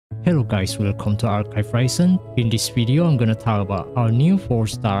Hello guys, welcome to Archive Ryzen. In this video, I'm gonna talk about our new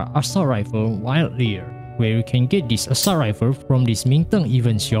 4-star assault rifle Wild LEER, where you can get this assault rifle from this Mingteng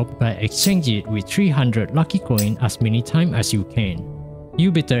event shop by exchanging it with 300 lucky coin as many times as you can.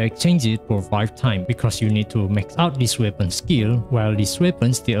 You better exchange it for 5 times because you need to max out this weapon skill while this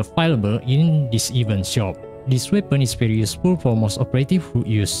weapon is still available in this event shop. This weapon is very useful for most operatives who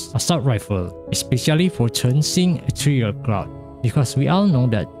use assault rifle, especially for CHENXING Ethereal Cloud. Because we all know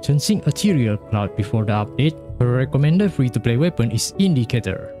that CHENXING Ethereal Cloud before the update, the recommended free-to-play weapon is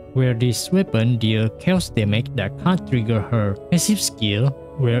Indicator, where this weapon deals chaos damage that can't trigger her passive skill,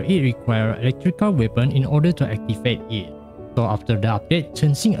 where it requires electrical weapon in order to activate it. So after the update,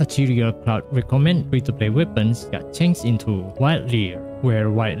 CHENXING Ethereal Cloud recommend free-to-play weapons got changed into Wild LEER, where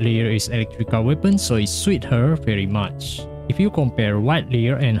Wild LEER is electrical weapon, so it suits her very much. If you compare Wild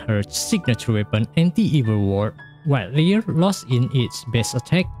LEER and her signature weapon Anti-Evil Ward, Wild LEER lost in its base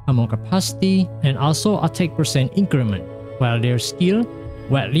attack, ammo capacity, and also attack percent increment. While their skill,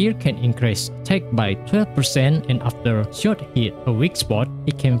 Wild LEER can increase attack by 12% and after shot hit a weak spot,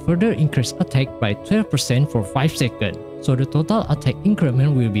 it can further increase attack by 12% for 5 seconds. So the total attack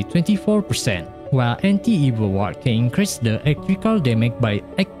increment will be 24%. While Anti-Evil Ward can increase the electrical damage by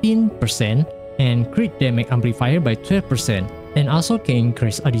 18% and crit damage amplifier by 12%. And also can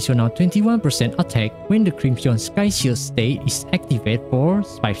increase additional 21% attack when the Crimson Sky Shield state is activated for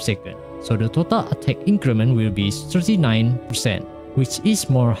 5 seconds. So the total attack increment will be 39%, which is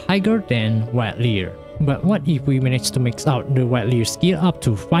more higher than Wild LEER. But what if we manage to max out the Wild LEER skill up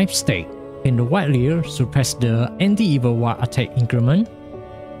to 5 stacks? Can the Wild LEER surpass the Anti-Evil Ward attack increment?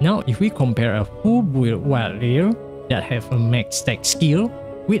 Now if we compare a full build Wild LEER that have a max stack skill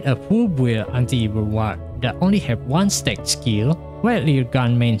with a full build Anti-Evil Ward that only have 1 stack skill, Wild LEER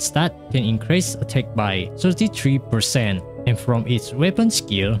gun main stat can increase attack by 33% and from its weapon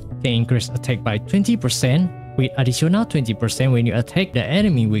skill can increase attack by 20% with additional 20% when you attack the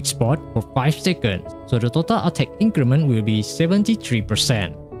enemy weak spot for 5 seconds. So the total attack increment will be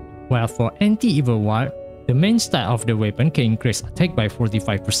 73%. While for Anti-Evil Ward, the main stat of the weapon can increase attack by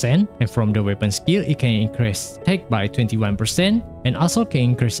 45% and from the weapon skill it can increase attack by 21% and also can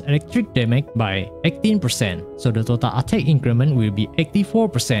increase electric damage by 18%. So the total attack increment will be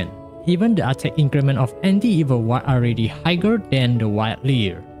 84%. Even the attack increment of Anti-Evil Ward are already higher than the Wild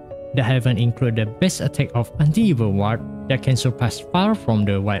LEER. They haven't included the base attack of Anti-Evil Ward that can surpass far from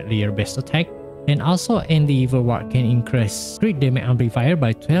the Wild LEER base attack, and also Anti-Evil Ward can increase crit damage amplifier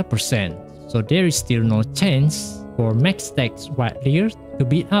by 12%. So there is still no chance for max stacks Wild LEER to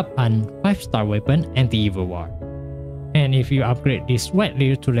beat up an 5-star weapon Anti-Evil Ward. And if you upgrade this Wild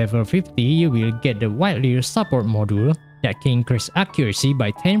LEER to level 50, you will get the Wild LEER support module that can increase accuracy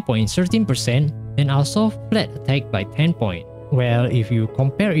by 10.13% and also flat attack by 10 points. Well, if you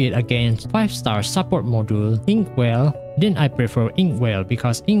compare it against 5-star support module Inkwell, then I prefer Inkwell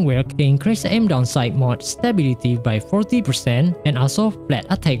because Inkwell can increase aim downside mod stability by 40% and also flat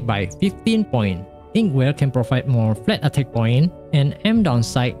attack by 15 points. Inkwell can provide more flat attack point and aim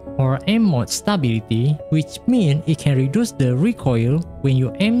downside or aim mod stability, which means it can reduce the recoil when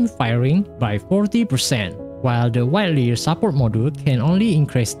you aim firing by 40%. While the Wild LEER support module can only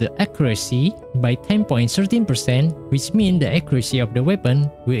increase the accuracy by 10.13%, which means the accuracy of the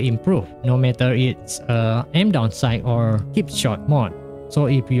weapon will improve, no matter it's aim downside or hip shot mod. So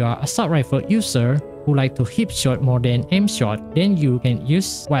if you are an assault rifle user who like to hip shot more than aim shot, then you can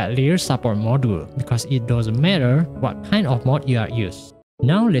use Wild LEER support module because it doesn't matter what kind of mod you are using.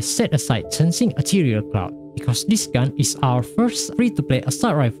 Now let's set aside CHENXING Ethereal Cloud because this gun is our first free-to-play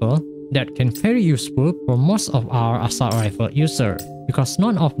assault rifle that can very useful for most of our assault rifle users because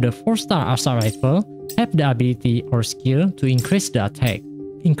none of the 4-star assault rifle have the ability or skill to increase the attack.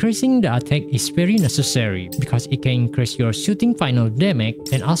 Increasing the attack is very necessary because it can increase your shooting final damage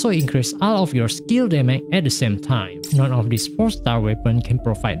and also increase all of your skill damage at the same time. None of these 4-star weapons can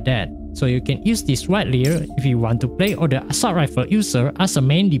provide that. So you can use this Wild LEER if you want to play other assault rifle user as a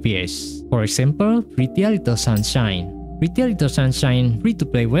main DPS. For example, Pretty Little Sunshine. Pretty Little Sunshine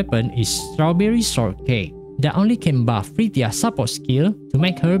free-to-play weapon is Strawberry Shortcake that only can buff Fritia's support skill to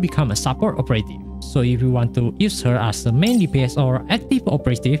make her become a support operative. So if you want to use her as a main DPS or active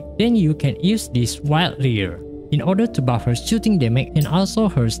operative, then you can use this Wild LEER in order to buff her shooting damage and also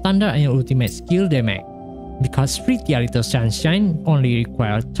her standard and ultimate skill damage. Because Pretty Little Sunshine only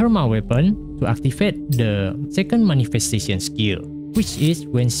requires thermal weapon to activate the second manifestation skill, which is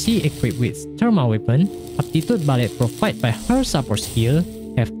when she equipped with thermal weapon, Aptitude Ballet provided by her support skill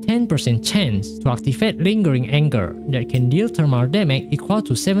have 10% chance to activate Lingering Anger that can deal thermal damage equal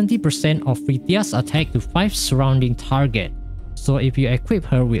to 70% of Fritia's attack to 5 surrounding targets. So if you equip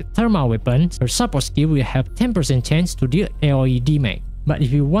her with thermal weapons, her support skill will have 10% chance to deal AoE damage. But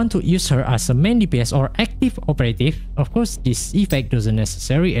if you want to use her as a main DPS or active operative, of course this effect doesn't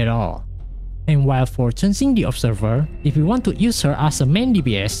necessary at all. And while for CHENXING the Observer, if you want to use her as a main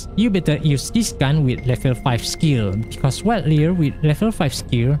DPS, you better use this gun with level 5 skill, because while LEER with level 5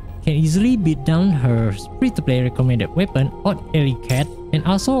 skill can easily beat down her free-to-play recommended weapon Odd Alley Cat, and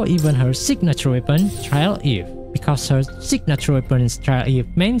also even her signature weapon Trial Eve. Because her signature weapon's Trial Eve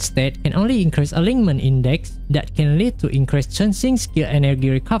main stat can only increase alignment index that can lead to increased CHENXING skill energy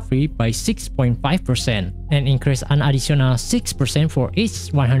recovery by 6.5% and increase an additional 6% for each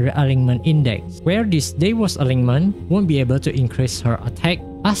 100 alignment index, where this Deimos alignment won't be able to increase her attack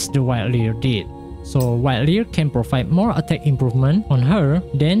as the Wild LEER did. So Wild LEER can provide more attack improvement on her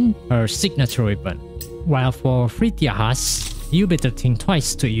than her signature weapon. While for Frithia, you better think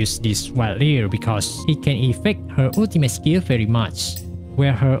twice to use this Wild LEER because it can affect her ultimate skill very much,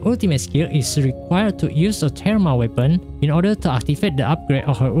 where her ultimate skill is required to use a thermal weapon in order to activate the upgrade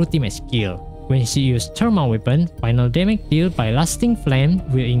of her ultimate skill. When she uses thermal weapon, final damage dealt by lasting flame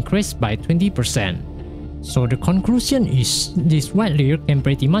will increase by 20%. So the conclusion is this Wild LEER can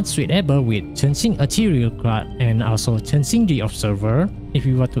pretty much suitable with CHENXING Ethereal Cloud and also CHENXING the Observer if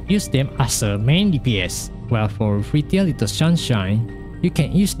you want to use them as a main DPS. While for Frithia Little Sunshine, you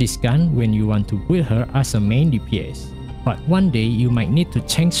can use this gun when you want to build her as a main DPS. But one day you might need to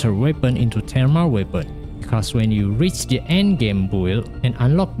change her weapon into thermal weapon, because when you reach the end game build and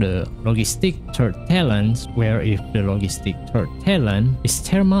unlock the Logistic third talent, where if the Logistic third talent is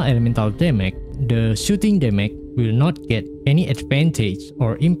thermal elemental damage, the shooting damage will not get any advantage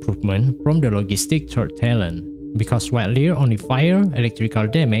or improvement from the Logistic third talent, because Wild LEER only fire electrical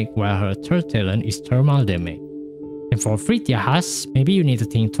damage while her third talent is thermal damage. And for Frithia, maybe you need to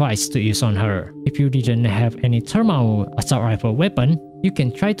think twice to use on her. If you didn't have any thermal assault rifle weapon, you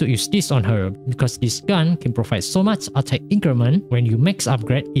can try to use this on her, because this gun can provide so much attack increment when you max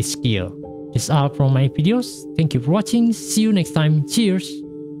upgrade its skill. That's all from my videos. Thank you for watching, see you next time, cheers!